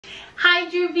Hi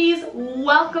Drewbies,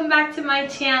 welcome back to my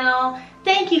channel.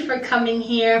 Thank you for coming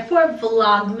here for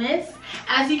Vlogmas.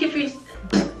 As you can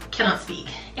cannot speak,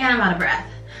 and I'm out of breath.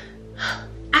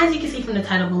 As you can see from the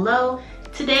title below,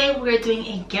 today we're doing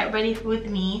a get ready with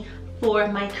me for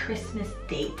my Christmas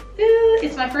date.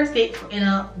 It's my first date in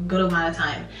a good amount of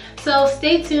time. So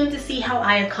stay tuned to see how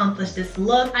I accomplish this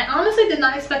look. I honestly did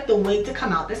not expect the wig to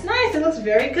come out this nice. It looks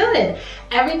very good.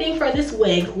 Everything for this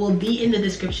wig will be in the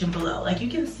description below. Like, you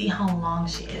can see how long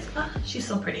she is. She's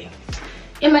so pretty.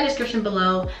 In my description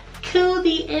below, cue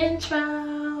the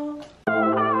intro.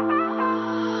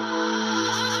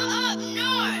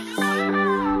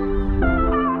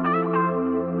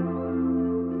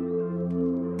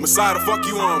 Messiah, the fuck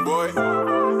you on, boy?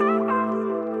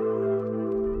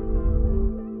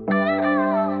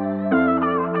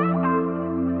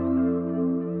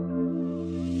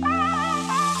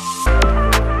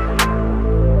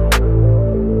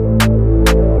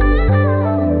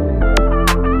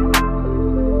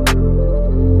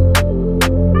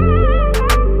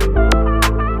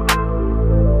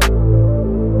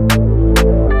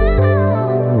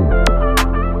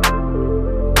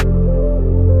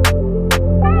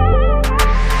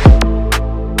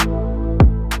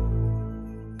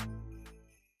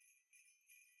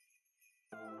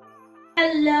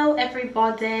 Hello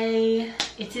everybody,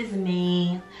 it is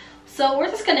me. So we're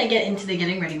just gonna get into the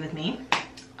getting ready with me.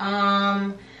 So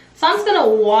I'm just gonna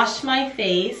wash my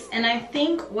face, and I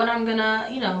think what I'm gonna,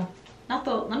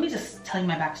 let me just tell you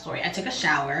my backstory. I took a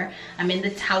shower, I'm in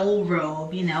the towel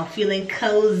robe, feeling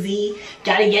cozy,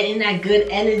 gotta get in that good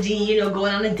energy,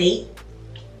 going on a date.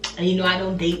 And I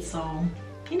don't date, so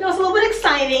it's a little bit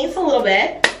exciting, it's a little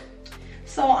bit.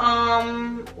 So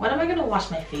what am I gonna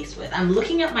wash my face with? I'm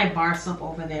looking at my bar soap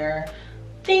over there,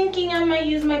 thinking I might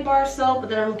use my bar soap, but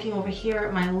then I'm looking over here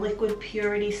at my liquid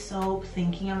purity soap,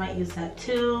 thinking I might use that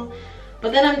too.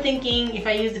 But then I'm thinking, if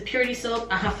I use the purity soap,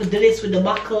 I have to do this with the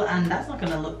buckle, and that's not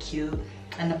gonna look cute.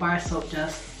 And the bar soap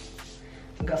just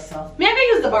goes so. Maybe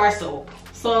I use the bar soap.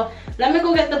 So let me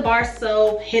go get the bar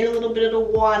soap, hit a little bit of the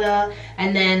water,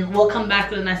 and then we'll come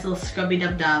back with a nice little scrubby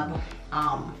dub dub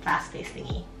fast-paced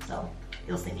thingy. So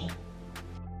you'll see me.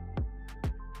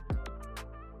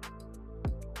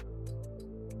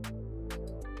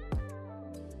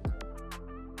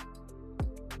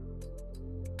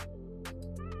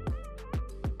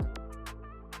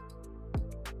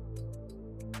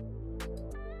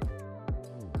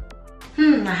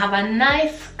 I have a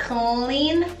nice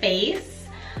clean face.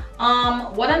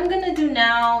 What I'm gonna do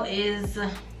now is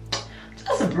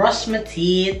just brush my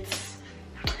teeth.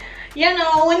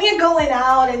 When you're going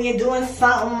out and you're doing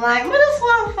something like, we just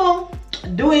want to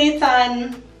do it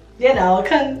and,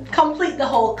 complete the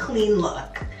whole clean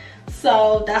look.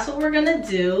 So that's what we're gonna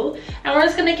do. And we're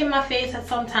just gonna give my face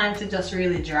some time to just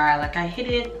really dry. Like, I hit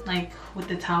it with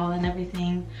the towel and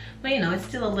everything, but it's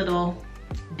still a little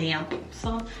damp.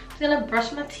 So I'm just gonna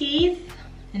brush my teeth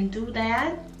and do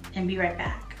that and be right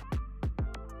back.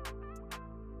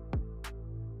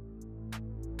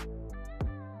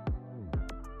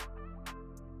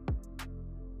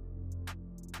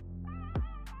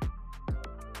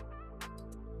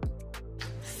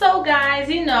 So guys,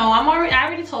 I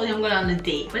already told you I'm going on a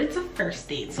date, but it's a first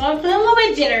date, so I'm feeling a little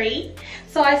bit jittery.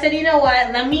 So I said, you know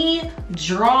what, let me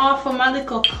draw for my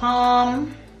little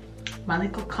calm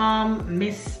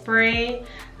mist spray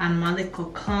and my little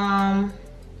calm,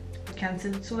 you can see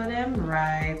the two of them,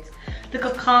 right?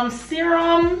 Little calm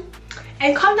serum,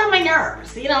 and calm down my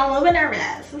nerves. I'm a little bit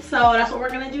nervous. So that's what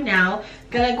we're gonna do now.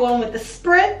 Gonna go in with the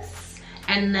spritz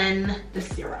and then the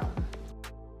serum.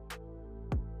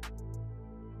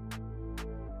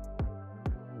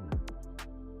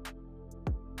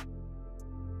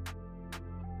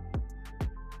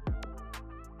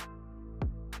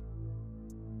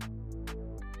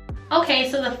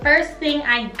 Okay, so the first thing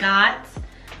I got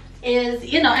is,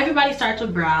 everybody starts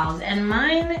with brows, and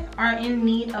mine are in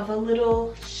need of a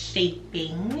little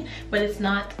shaping, but it's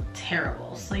not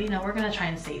terrible. So, we're gonna try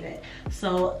and save it.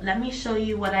 So let me show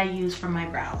you what I use for my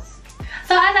brows.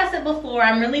 So as I said before,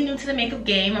 I'm really new to the makeup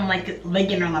game. I'm like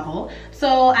beginner level.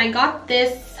 So I got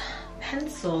this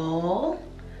pencil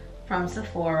from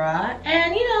Sephora,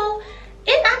 and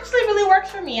it actually really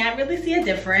works for me. I really see a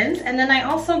difference. And then I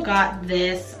also got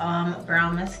this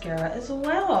brown mascara as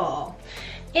well.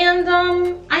 And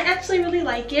I actually really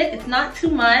like it. It's not too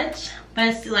much,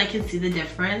 but still I can see the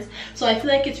difference. So I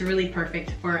feel like it's really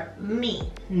perfect for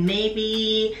me.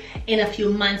 Maybe in a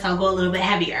few months I'll go a little bit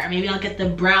heavier. Maybe I'll get the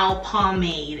brow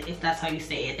pomade, if that's how you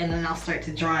say it. And then I'll start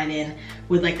to draw it in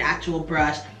with like the actual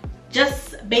brush.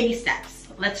 Just baby steps.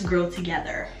 Let's grow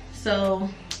together. So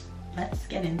let's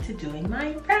get into doing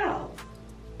my brows.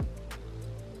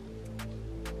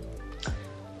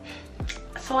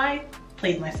 So I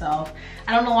played myself.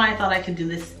 I don't know why I thought I could do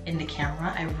this in the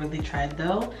camera. I really tried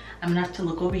though. I'm gonna have to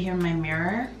look over here in my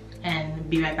mirror and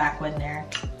be right back when they're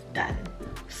done.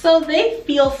 So they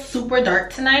feel super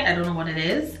dark tonight. I don't know what it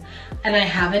is. And I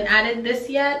haven't added this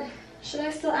yet. Should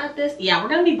I still add this? Yeah, we're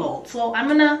gonna be bold. So I'm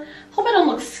gonna, hope I don't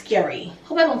look scary.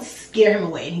 Hope I don't scare him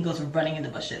away and he goes running in the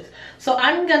bushes. So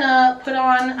I'm gonna put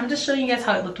on, I'm just showing you guys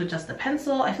how it looked with just the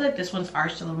pencil. I feel like this one's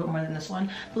arched a little bit more than this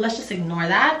one, but let's just ignore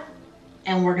that.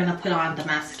 And we're gonna put on the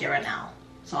mascara now.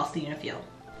 So I'll see you in a few.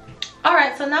 All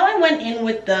right, so now I went in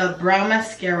with the brow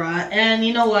mascara, and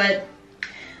you know what?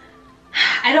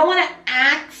 I don't wanna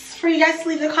ask for you guys to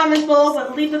leave the comments below,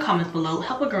 but leave the comments below.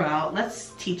 Help a girl out.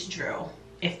 Let's teach Drew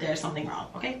if there's something wrong,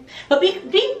 okay? But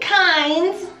be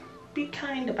kind. Be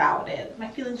kind about it. My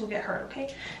feelings will get hurt,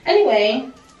 okay? Anyway,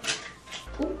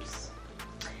 oops.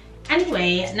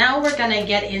 Anyway, now we're gonna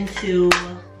get into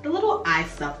the little eye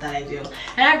stuff that I do.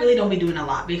 And I really don't be doing a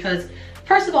lot because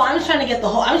first of all, I'm trying to get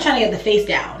the face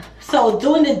down. So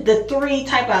doing the three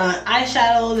type of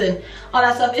eyeshadows and all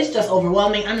that stuff, it's just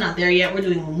overwhelming. I'm not there yet. We're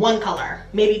doing one color,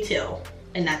 maybe two,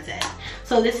 and that's it.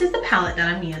 So this is the palette that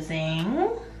I'm using.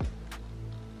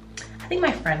 I think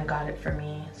my friend got it for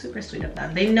me. Super sweet of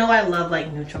them. They know I love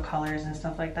like neutral colors and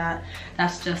stuff like that.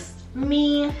 That's just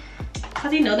me.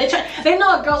 Cause you know, they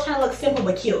know a girl's trying to look simple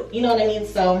but cute. You know what I mean?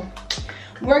 So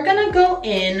we're gonna go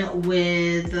in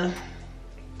with,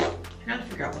 I gotta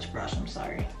figure out which brush, I'm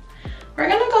sorry. We're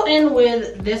gonna go in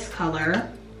with this color.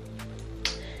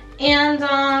 And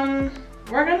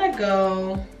we're gonna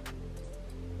go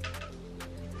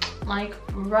like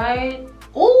right,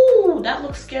 oh, that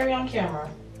looks scary on camera.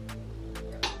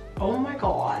 Oh my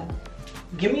God,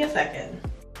 give me a second.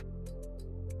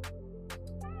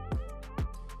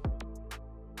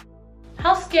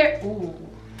 How scared, ooh,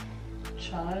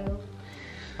 child.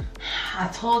 I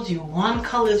told you, one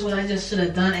color is what I just should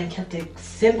have done and kept it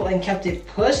simple and kept it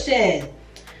pushing.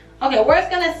 Okay, we're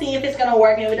just gonna see if it's gonna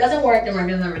work. And if it doesn't work, then we're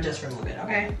gonna just remove it,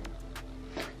 okay?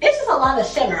 It's just a lot of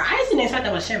shimmer. I didn't expect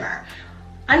that was shimmer.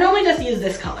 I normally just use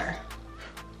this color.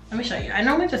 Let me show you. I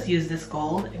normally just use this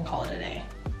gold and call it a day.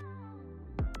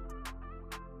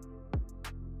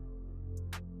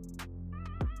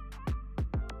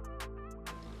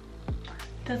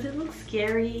 Does it look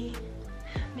scary?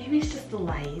 Maybe it's just the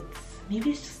lights.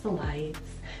 Maybe it's just the lights.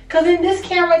 Cause in this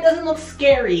camera it doesn't look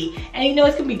scary. And you know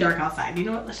it's gonna be dark outside. You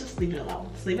know what? Let's just leave it alone.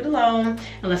 Let's leave it alone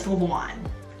and let's move on.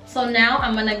 So now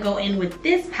I'm gonna go in with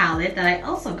this palette that I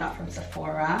also got from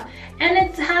Sephora. And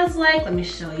it has like, let me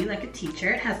show you, like a teacher.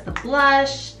 It has the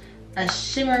blush, a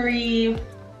shimmery,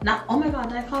 not, oh my God,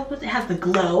 did I call it this? It has the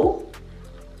glow,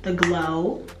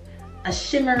 a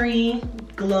shimmery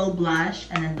glow blush,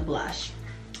 and then the blush.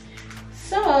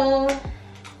 So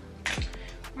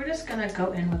we're just gonna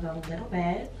go in with a little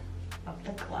bit of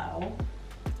the glow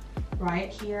right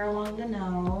here along the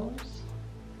nose,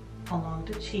 along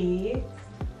the cheeks,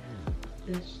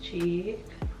 this cheek,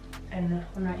 and this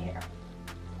one right here.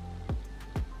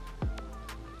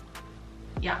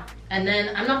 Yeah, and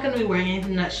then I'm not gonna be wearing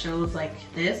anything that shows like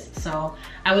this, so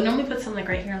I would normally put some like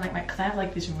right here, like my, cause I have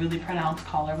like these really pronounced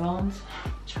collarbones,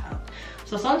 child.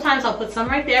 So sometimes I'll put some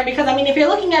right there because I mean, if you're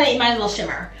looking at it, you might as well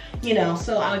shimmer, you know.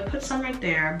 So I would put some right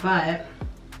there, but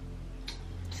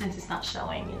since it's not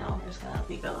showing, you know, I'm just gonna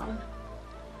leave it on.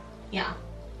 Yeah.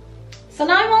 So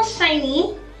now I'm all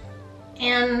shiny,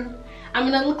 and I'm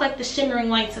gonna look like the shimmering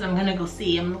lights that I'm gonna go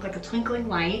see. I'm gonna look like a twinkling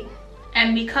light.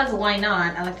 And because why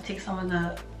not, I like to take some of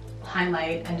the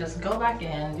highlight and just go back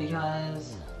in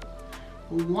because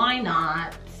why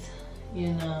not,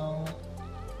 you know.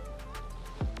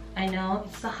 I know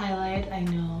it's the highlight, I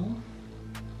know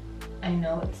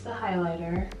it's the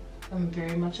highlighter, I'm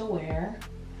very much aware.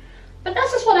 But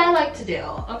that's just what I like to do,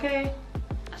 okay?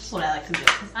 That's just what I like to do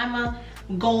because I'm a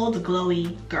gold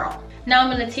glowy girl. Now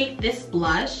I'm gonna take this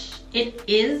blush. It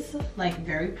is like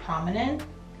very prominent.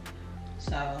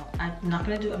 So I'm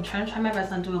trying to try my best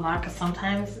not to do a lot because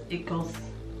sometimes it goes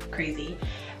crazy.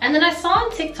 And then I saw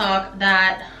on TikTok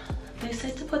that they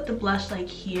said to put the blush like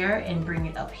here and bring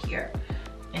it up here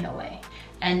in a way.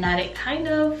 And that it kind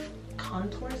of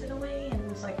contours in a way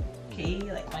and it's like, okay,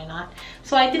 like why not?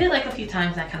 So I did it like a few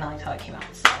times and I kind of liked how it came out.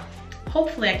 So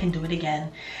hopefully I can do it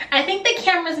again. I think the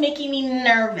camera's making me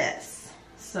nervous.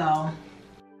 So.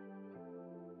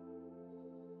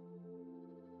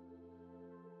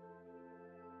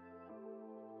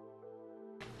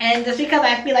 And just because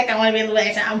I feel like I want to be a little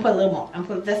extra, I'm gonna put a little more. I'm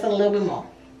gonna put just a little bit more.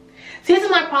 See, this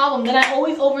is my problem. Then I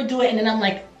always overdo it and then I'm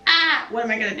like, ah, what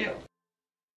am I gonna do?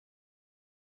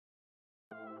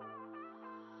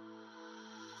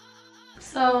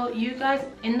 So you guys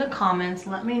in the comments,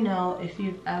 let me know if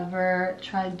you've ever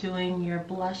tried doing your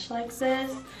blush like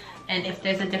this, and if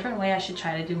there's a different way I should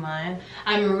try to do mine.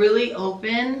 I'm really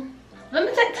open. Let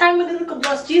me take time with the little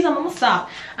blush. Jeez, I'm almost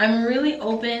stop. I'm really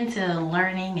open to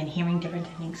learning and hearing different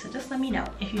techniques, so just let me know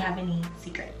if you have any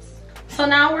secrets. So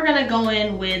now we're gonna go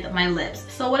in with my lips.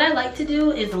 So what I like to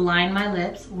do is line my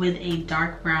lips with a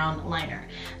dark brown liner.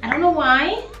 I don't know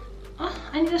why. Oh,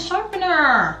 I need a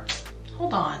sharpener.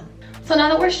 Hold on. So now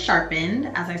that we're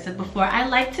sharpened, as I said before, I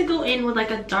like to go in with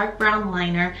like a dark brown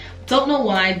liner. Don't know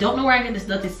why, don't know where I get this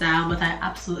dirty style, but I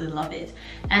absolutely love it.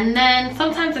 And then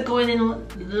sometimes I go in,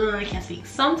 I can't speak.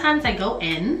 Sometimes I go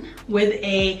in with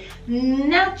a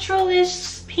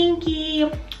naturalish, pinky,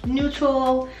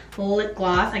 neutral lip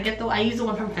gloss. I use the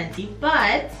one from Fenty, but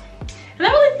I'm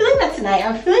not really feeling that tonight.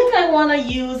 I'm feeling I want to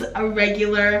use a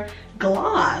regular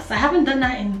gloss. I haven't done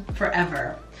that in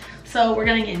forever. So we're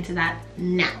gonna get into that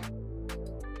now.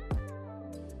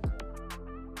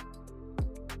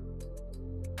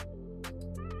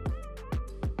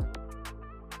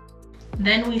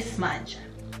 Then we smudge.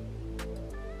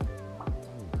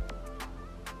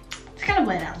 Just kind of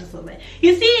blend out just a little bit.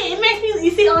 You see, it makes me,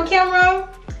 you see on camera,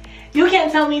 you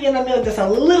can't tell me that I look just a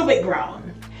little bit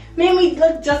grown. Made me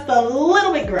look just a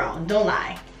little bit grown, don't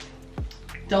lie.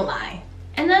 Don't lie.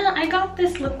 And then I got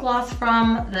this lip gloss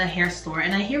from the hair store,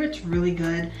 and I hear it's really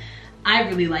good. I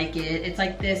really like it. It's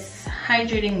like this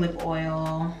hydrating lip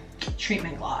oil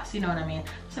treatment gloss, you know what I mean?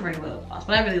 It's a regular lip gloss,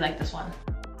 but I really like this one.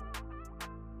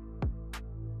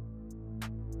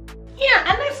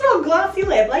 Yeah, a nice little glossy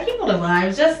lip, like you know the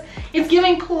vibes. Just, it's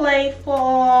giving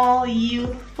playful,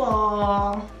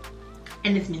 youthful,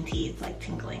 and it's minty, it's like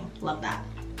tingling. Love that.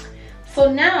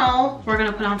 So now we're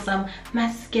gonna put on some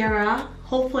mascara.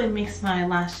 Hopefully it makes my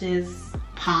lashes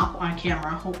pop on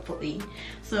camera, hopefully.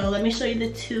 So let me show you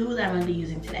the two that I'm gonna be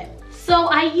using today. So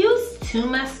I use two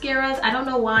mascaras. I don't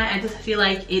know why, I just feel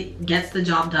like it gets the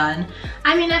job done.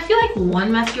 I mean, I feel like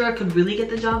one mascara could really get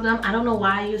the job done. I don't know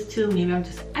why I use two, maybe I'm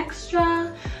just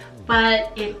extra,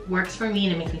 but it works for me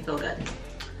and it makes me feel good.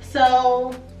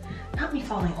 So, not me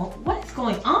falling over, what is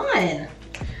going on?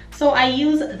 So I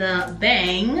use the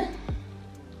Bang,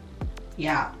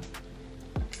 yeah.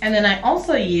 And then I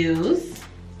also use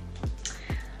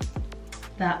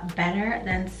the Better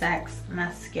Than Sex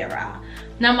mascara.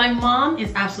 Now my mom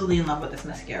is absolutely in love with this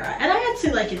mascara, and I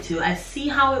actually like it too. I see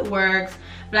how it works,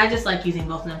 but I just like using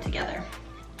both of them together.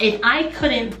 If I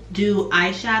couldn't do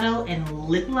eyeshadow and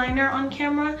lip liner on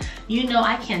camera, you know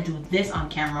I can't do this on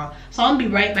camera. So I'll be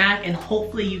right back and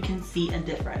hopefully you can see a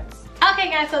difference. Okay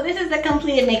guys, so this is the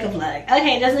completed makeup look.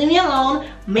 Okay, just leave me alone.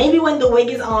 Maybe when the wig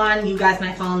is on, you guys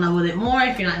might fall in love with it more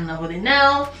if you're not in love with it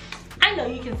now. I know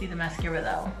you can see the mascara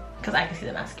though, because I can see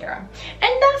the mascara.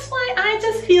 And that's why I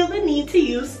just feel the need to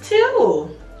use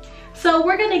two. So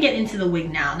we're gonna get into the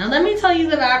wig now. Now let me tell you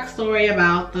the backstory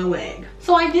about the wig.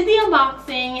 So I did the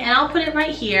unboxing and I'll put it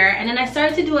right here, and then I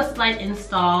started to do a slight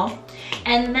install,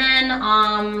 and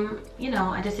then you know,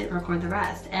 I just didn't record the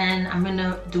rest, and I'm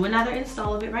gonna do another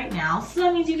install of it right now. So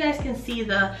that means you guys can see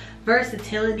the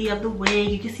versatility of the wig.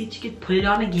 You can see that you can put it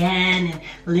on again and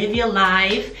live your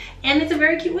life, and it's a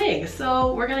very cute wig.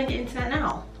 So we're gonna get into that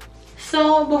now.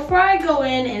 So before I go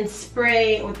in and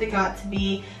spray what they got to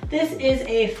be, this is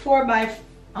a 4x,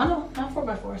 oh no, not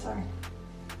 4x4, sorry.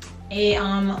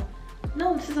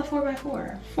 No, this is a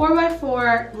 4x4.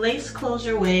 4x4 lace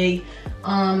closure wig,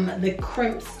 the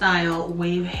crimp style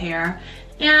wave hair.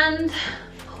 And,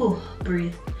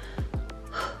 breathe.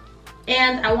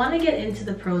 And I want to get into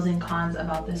the pros and cons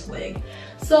about this wig.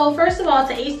 So first of all,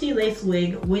 it's an HD lace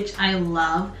wig, which I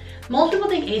love. Most people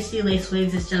think HD lace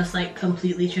wigs is just like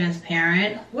completely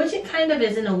transparent, which it kind of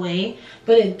is in a way,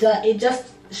 but it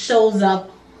just shows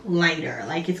up lighter.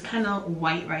 Like it's kind of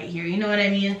white right here, you know what I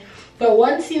mean? But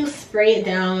once you spray it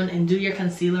down and do your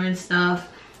concealer and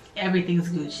stuff, everything's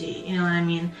Gucci, you know what I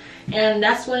mean? And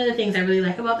that's one of the things I really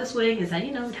like about this wig, is that,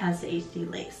 you know, it has the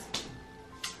HD lace.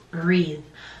 Breathe.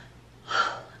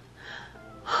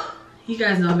 You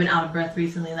guys know I've been out of breath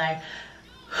recently, like,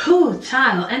 whew,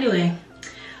 child. Anyway,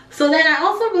 so then I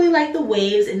also really like the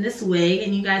waves in this wig,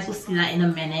 and you guys will see that in a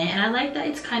minute. And I like that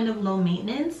it's kind of low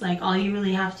maintenance. Like all you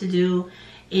really have to do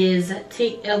is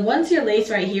take, once your lace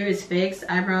right here is fixed,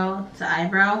 eyebrow to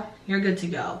eyebrow, you're good to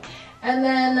go. And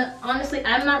then honestly,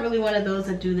 I'm not really one of those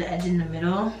that do the edge in the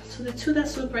middle, so the two that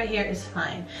swoop right here is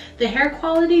fine. The hair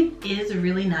quality is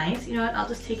really nice. You know what, I'll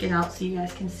just take it out so you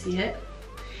guys can see it.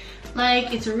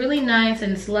 Like, it's really nice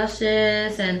and it's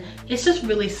luscious and it's just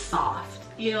really soft,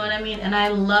 you know what I mean? And I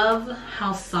love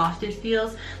how soft it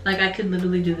feels. Like I could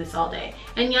literally do this all day.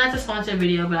 And yeah, it's a sponsored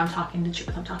video, but I'm talking the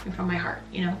truth. I'm talking from my heart,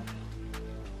 you know?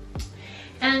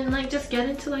 and like just get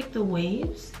into like the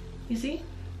waves, you see?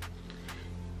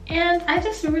 And I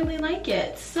just really like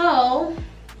it. So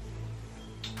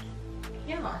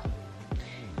yeah,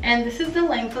 and this is the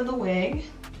length of the wig.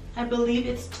 I believe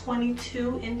it's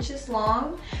 22 inches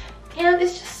long, and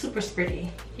it's just super pretty,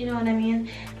 you know what I mean?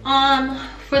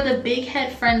 For the big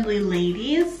head friendly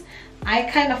ladies, I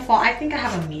think I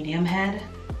have a medium head,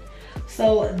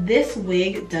 so this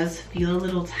wig does feel a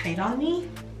little tight on me,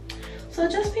 so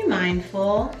just be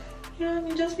mindful. You know what I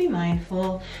mean? Just be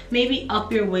mindful. Maybe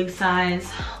up your wig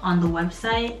size on the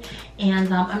website,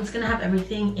 and I'm just gonna have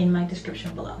everything in my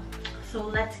description below. So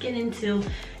let's get into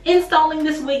installing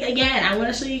this wig again. I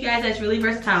want to show you guys that it's really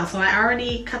versatile. So I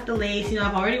already cut the lace, you know,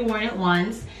 I've already worn it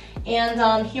once,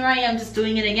 and here I am just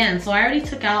doing it again. So I already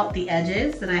took out the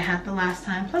edges that I had the last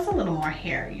time, plus a little more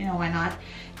hair, you know, why not?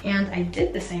 And I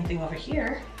did the same thing over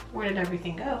here. Where did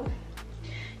everything go?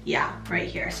 Yeah, right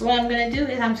here. So what I'm gonna do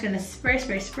is I'm just gonna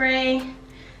spray,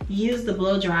 use the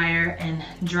blow dryer and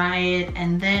dry it,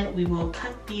 and then we will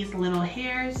cut these little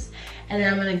hairs, and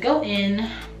then I'm gonna go in.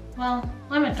 Well,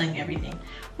 why am I telling you everything?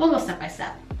 We'll go step by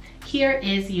step. Here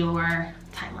is your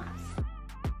time lapse.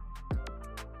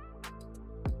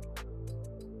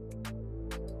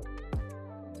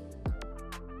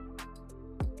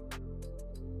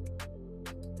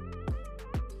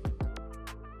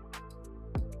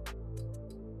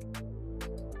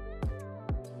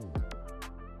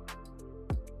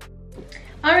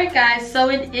 Alright guys, so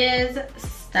it is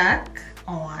stuck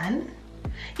on.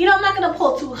 You know, I'm not gonna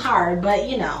pull too hard, but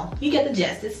you know, you get the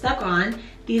gist. It's stuck on.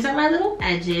 These are my little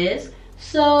edges.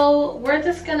 So we're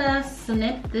just gonna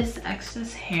snip this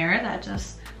excess hair that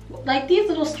just, like, these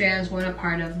little strands weren't a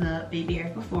part of the baby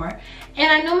hairs before.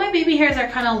 And I know my baby hairs are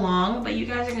kind of long, but you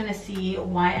guys are gonna see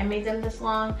why I made them this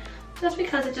long. Just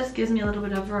because it just gives me a little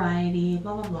bit of variety,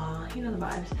 blah, blah, blah. You know the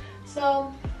vibes.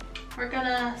 So we're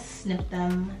gonna snip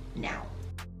them now.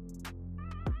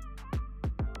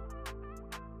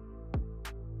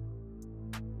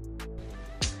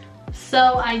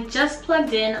 So I just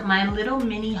plugged in my little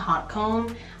mini hot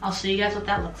comb. I'll show you guys what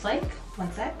that looks like.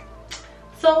 One sec.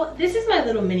 So this is my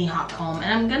little mini hot comb,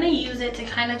 and I'm gonna use it to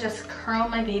kind of just curl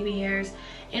my baby hairs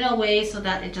in a way so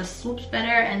that it just swoops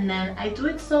better, and then I do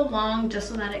it so long just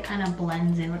so that it kind of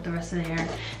blends in with the rest of the hair.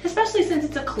 Especially since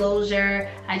it's a closure,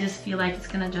 I just feel like it's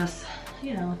gonna just,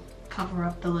 you know, cover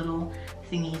up the little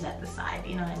thingies at the side,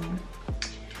 you know what I mean?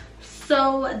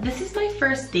 So this is my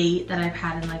first date that I've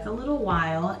had in like a little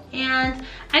while, and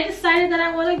I decided that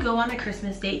I want to go on a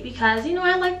Christmas date because, you know,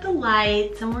 I like the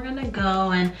lights and we're gonna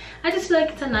go, and I just feel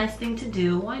like it's a nice thing to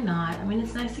do. Why not? I mean,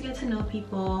 it's nice to get to know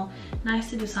people, nice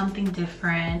to do something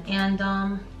different, and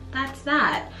that's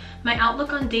that. My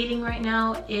outlook on dating right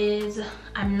now is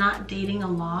I'm not dating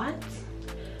a lot,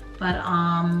 but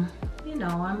you know,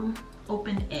 I'm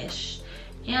open-ish.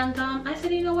 And I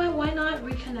said, you know what, why not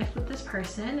reconnect with this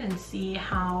person and see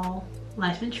how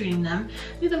life's been treating them.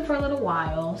 Knew them for a little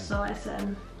while, so I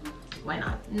said, why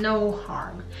not? No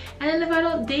harm. And then if I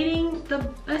don't, dating, the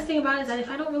best thing about it is that if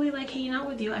I don't really like hanging out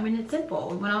with you, I mean, it's simple.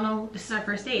 We don't know, this is our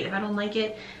first date. If I don't like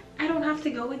it, I don't have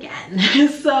to go again.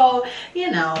 So,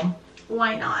 you know,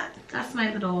 why not? That's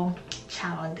my little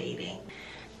chat on dating.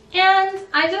 And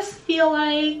I just feel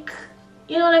like,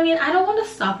 you know what I mean? I don't want to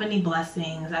stop any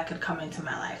blessings that could come into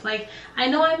my life. Like, I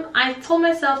know I told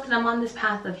myself that I'm on this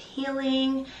path of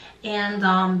healing and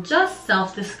just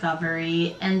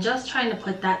self-discovery and just trying to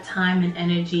put that time and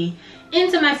energy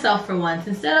into myself for once,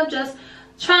 instead of just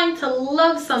trying to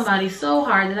love somebody so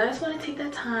hard that I just want to take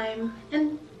that time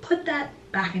and put that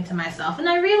back into myself. And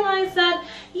I realized that,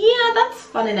 yeah, that's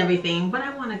fun and everything, but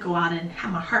I want to go out and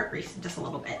have my heart racing just a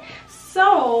little bit.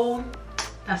 So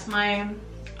that's my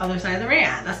other side of the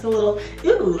rant. That's the little,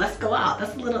 ooh, let's go out.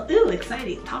 That's a little, ooh,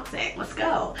 exciting, toxic, let's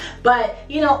go. But,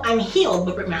 you know, I'm healed,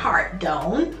 but break my heart,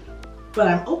 don't. But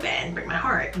I'm open, break my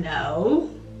heart,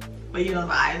 no. But you know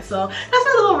the vibe. So that's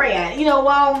my little rant. You know,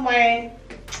 while my,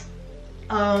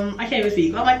 I can't even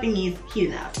speak, while my thingy's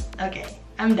heating up. Okay,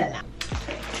 I'm done now.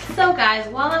 So guys,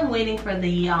 while I'm waiting for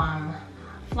the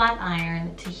flat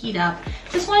iron to heat up,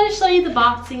 just wanted to show you the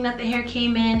boxing that the hair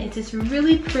came in. It's this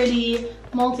really pretty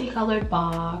multicolored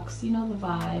box, you know the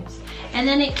vibes. And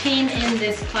then it came in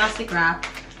this plastic wrap,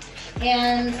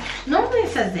 and normally it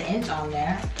says the inch on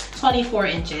there, 24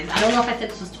 inches. I don't know if I said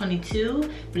this was 22,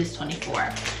 but it's 24.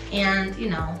 And you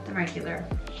know, the regular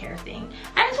hair thing.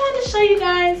 I just wanted to show you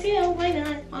guys, you know, why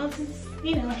not? Well, this is,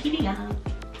 you know, heating up.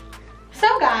 So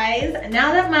guys,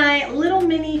 now that my little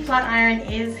mini flat iron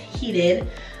is heated,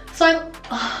 so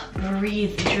I'm,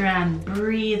 breathe, Dran,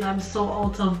 breathe. I'm so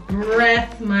out of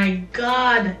breath, my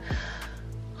God.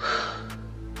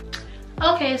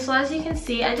 Okay, so as you can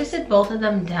see, I just did both of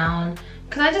them down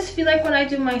because I just feel like when I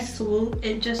do my swoop,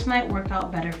 it just might work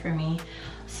out better for me.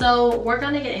 So we're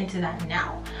gonna get into that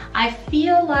now. I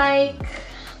feel like,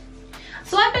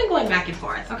 so I've been going back and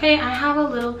forth, okay? I have a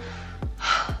little,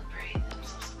 breathe,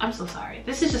 I'm so sorry.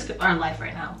 This is just our life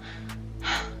right now.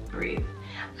 Breathe.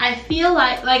 I feel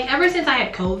like ever since I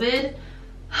had COVID,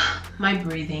 my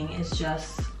breathing is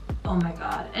just, oh my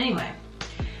God. Anyway,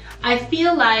 I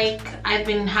feel like I've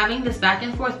been having this back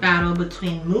and forth battle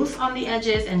between mousse on the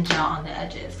edges and gel on the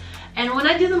edges. And when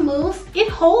I do the mousse, it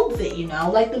holds it, you know?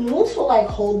 Like the mousse will like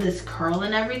hold this curl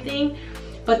and everything,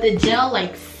 but the gel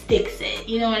like sticks it,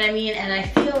 you know what I mean? And I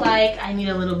feel like I need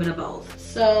a little bit of both.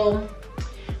 So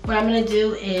what I'm gonna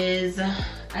do is,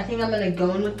 I think I'm gonna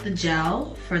go in with the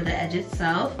gel for the edge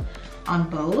itself on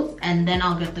both, and then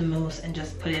I'll get the mousse and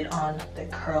just put it on the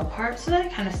curl part so that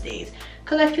it kind of stays.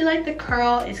 Because I feel like the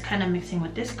curl is kind of mixing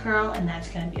with this curl, and that's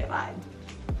gonna be a vibe.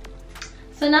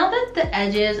 So now that the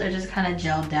edges are just kind of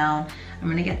gelled down, I'm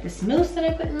gonna get this mousse that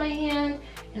I put in my hand,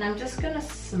 and I'm just gonna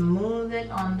smooth it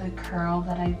on the curl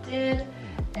that I did,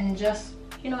 and just,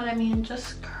 you know what I mean,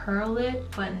 just curl it,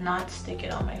 but not stick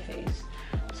it on my face.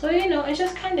 So, you know, it's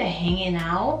just kind of hanging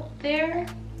out there.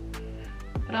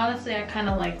 But honestly, I kind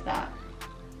of like that.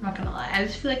 I'm not gonna lie. I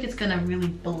just feel like it's gonna really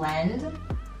blend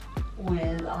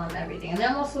with everything. And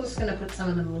then I'm also just gonna put some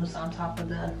of the mousse on top of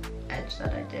the edge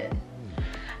that I did.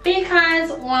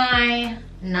 Because why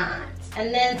not?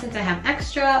 And then since I have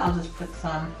extra, I'll just put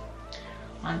some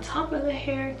on top of the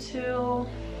hair too.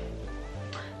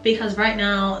 Because right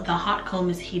now the hot comb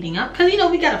is heating up. Because, you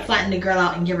know, we gotta flatten the girl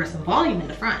out and give her some volume in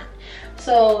the front.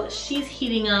 So she's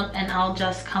heating up, and I'll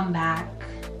just come back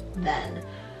then.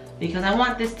 Because I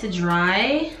want this to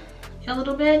dry a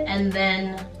little bit, and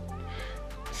then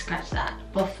scratch that.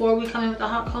 Before we come in with the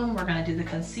hot comb, we're gonna do the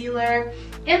concealer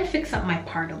and fix up my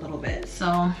part a little bit.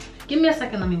 So give me a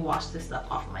second, let me wash this stuff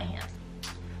off my hand.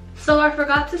 So I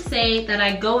forgot to say that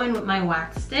I go in with my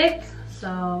wax stick. So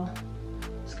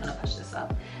I'm just gonna push this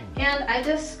up. And I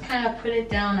just kind of put it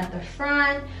down at the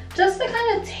front just to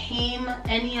kind of tame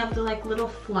any of the like little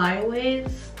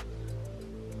flyaways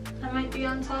that might be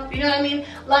on top. You know what I mean?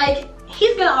 Like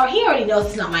he already knows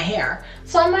it's not my hair.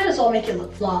 So I might as well make it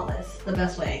look flawless the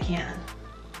best way I can.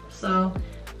 So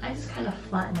I just kind of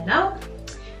flatten it out.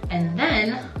 And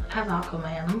then I have the hot comb in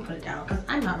my hand. Let me put it down because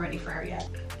I'm not ready for her yet.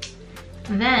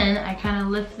 And then I kind of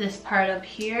lift this part up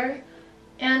here,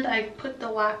 and I put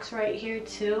the wax right here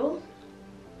too.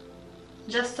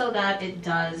 Just so that it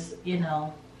does, you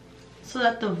know, so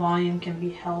that the volume can be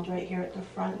held right here at the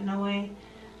front in a way.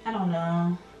 I don't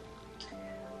know.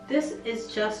 This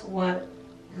is just what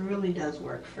really does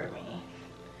work for me.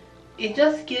 It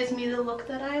just gives me the look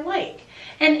that I like.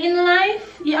 And in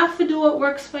life, you have to do what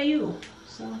works for you.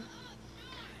 So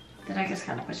then I just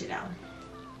kind of push it down.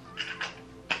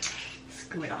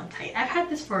 Screw it on tight. I've had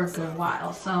this for a good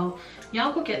while, so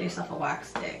y'all go get yourself a wax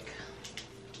stick.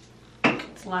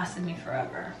 It's lasted me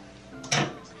forever.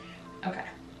 Okay.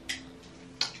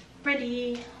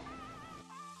 Ready.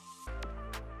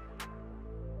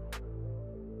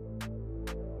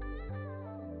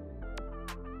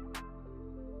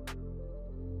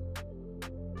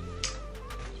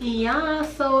 Yeah,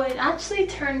 so it actually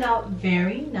turned out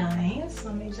very nice.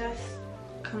 Let me just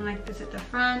come like this at the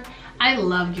front. I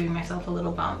love giving myself a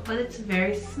little bump, but it's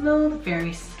very smooth,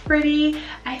 very pretty.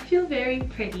 I feel very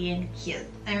pretty and cute.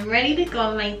 I'm ready to go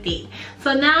on my date.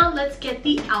 So now let's get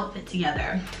the outfit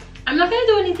together. I'm not gonna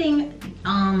do anything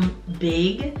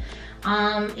big.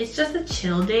 It's just a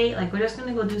chill date. Like, we're just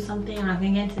gonna go do something. I'm not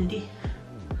gonna get into the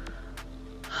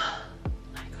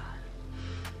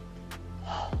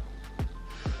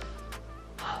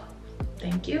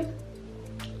Thank you.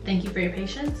 Thank you for your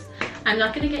patience. I'm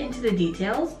not gonna get into the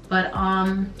details, but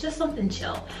just something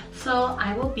chill. So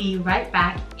I will be right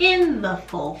back in the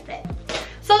full fit.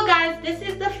 So guys, this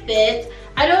is the fit.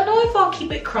 I don't know if I'll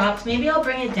keep it cropped. Maybe I'll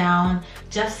bring it down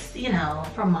just, you know,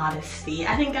 for modesty.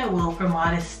 I think I will for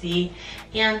modesty.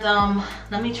 And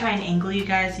let me try and angle you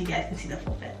guys so you guys can see the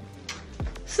full fit.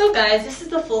 So guys, this is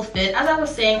the full fit. As I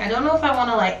was saying, I don't know if I want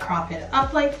to like crop it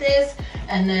up like this,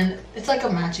 and then it's like a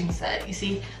matching set, you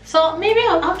see. So maybe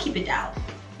I'll keep it down.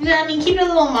 You know what I mean? Keep it a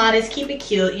little modest, keep it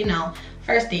cute, you know,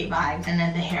 first date vibes, and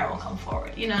then the hair will come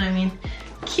forward. You know what I mean?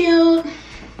 Cute,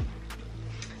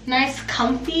 nice,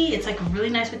 comfy. It's like a really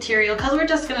nice material because we're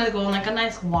just gonna go on like a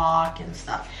nice walk and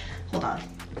stuff. Hold on.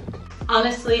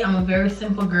 Honestly, I'm a very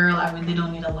simple girl. I really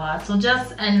don't need a lot. So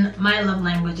and my love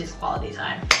language is quality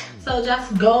time. So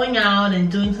just going out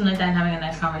and doing something like that and having a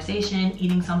nice conversation,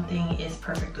 eating something is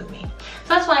perfect with me.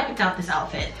 So that's why I picked out this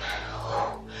outfit.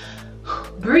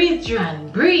 Breathe,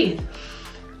 Dren, breathe.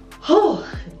 Oh,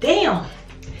 damn.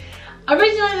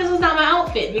 Originally, this was not my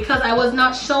outfit because I was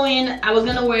not showing, I was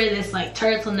gonna wear this like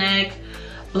turtleneck,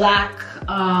 black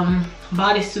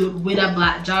bodysuit with a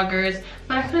black joggers,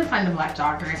 but I couldn't find the black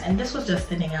joggers and this was just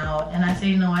thinning out, and I said,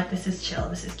 you know what, this is chill,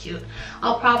 this is cute.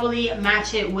 I'll probably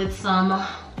match it with some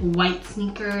white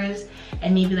sneakers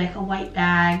and maybe like a white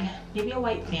bag, maybe a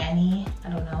white fanny, I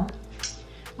don't know.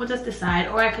 We'll just decide.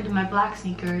 Or I could do my black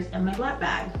sneakers and my black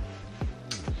bag.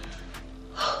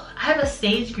 I have a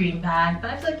sage green bag,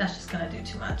 but I feel like that's just gonna do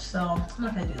too much, so I'm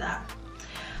not gonna do that.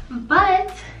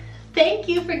 But thank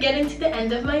you for getting to the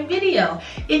end of my video.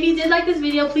 If you did like this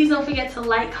video, please don't forget to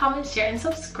like, comment, share, and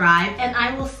subscribe. And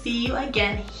I will see you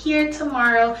again here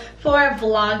tomorrow for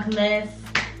Vlogmas.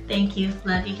 Thank you.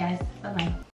 Love you guys. Bye-bye.